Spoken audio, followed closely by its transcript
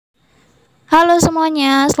Halo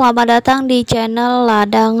semuanya, selamat datang di channel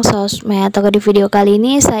Ladang Sosmed. Di video kali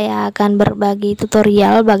ini saya akan berbagi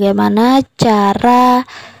tutorial bagaimana cara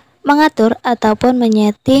mengatur ataupun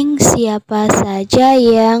menyeting siapa saja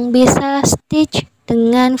yang bisa stitch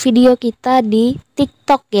dengan video kita di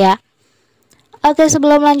TikTok ya. Oke,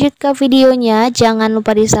 sebelum lanjut ke videonya, jangan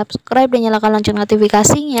lupa di subscribe dan nyalakan lonceng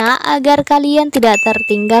notifikasinya agar kalian tidak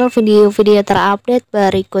tertinggal video-video terupdate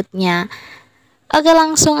berikutnya. Oke,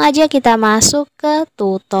 langsung aja kita masuk ke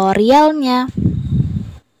tutorialnya.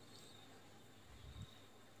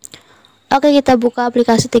 Oke, kita buka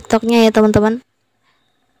aplikasi TikToknya ya teman-teman.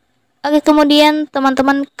 Oke, kemudian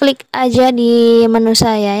teman-teman klik aja di menu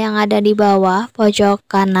saya yang ada di bawah pojok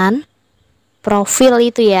kanan, profil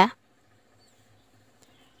itu ya.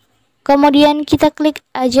 Kemudian kita klik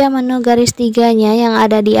aja menu garis tiganya yang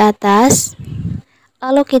ada di atas.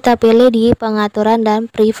 Lalu kita pilih di pengaturan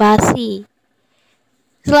dan privasi.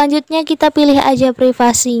 Selanjutnya kita pilih aja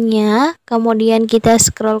privasinya, kemudian kita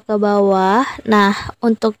scroll ke bawah. Nah,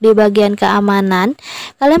 untuk di bagian keamanan,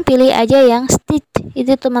 kalian pilih aja yang stich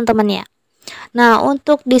itu teman-teman ya. Nah,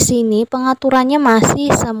 untuk di sini pengaturannya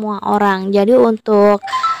masih semua orang. Jadi untuk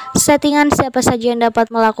settingan siapa saja yang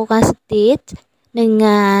dapat melakukan stitch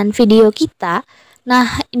dengan video kita.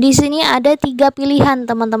 Nah, di sini ada 3 pilihan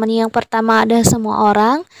teman-teman. Yang pertama ada semua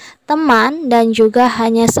orang, teman, dan juga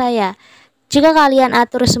hanya saya. Jika kalian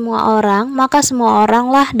atur semua orang, maka semua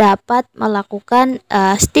orang lah dapat melakukan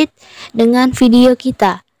stitch dengan video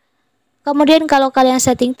kita. Kemudian kalau kalian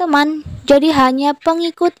setting teman, jadi hanya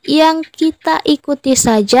pengikut yang kita ikuti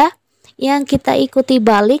saja, yang kita ikuti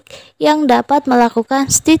balik, yang dapat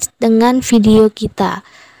melakukan stitch dengan video kita.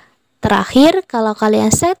 Terakhir, kalau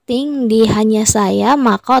kalian setting di hanya saya,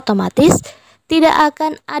 maka otomatis tidak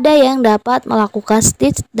akan ada yang dapat melakukan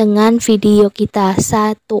stitch dengan video kita,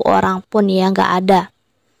 satu orang pun yang nggak ada,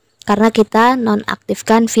 karena kita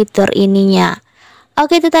nonaktifkan fitur ininya.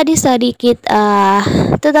 Oke, itu tadi sedikit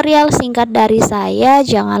tutorial singkat dari saya.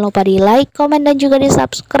 Jangan lupa di like, komen, dan juga di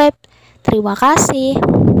subscribe. Terima kasih.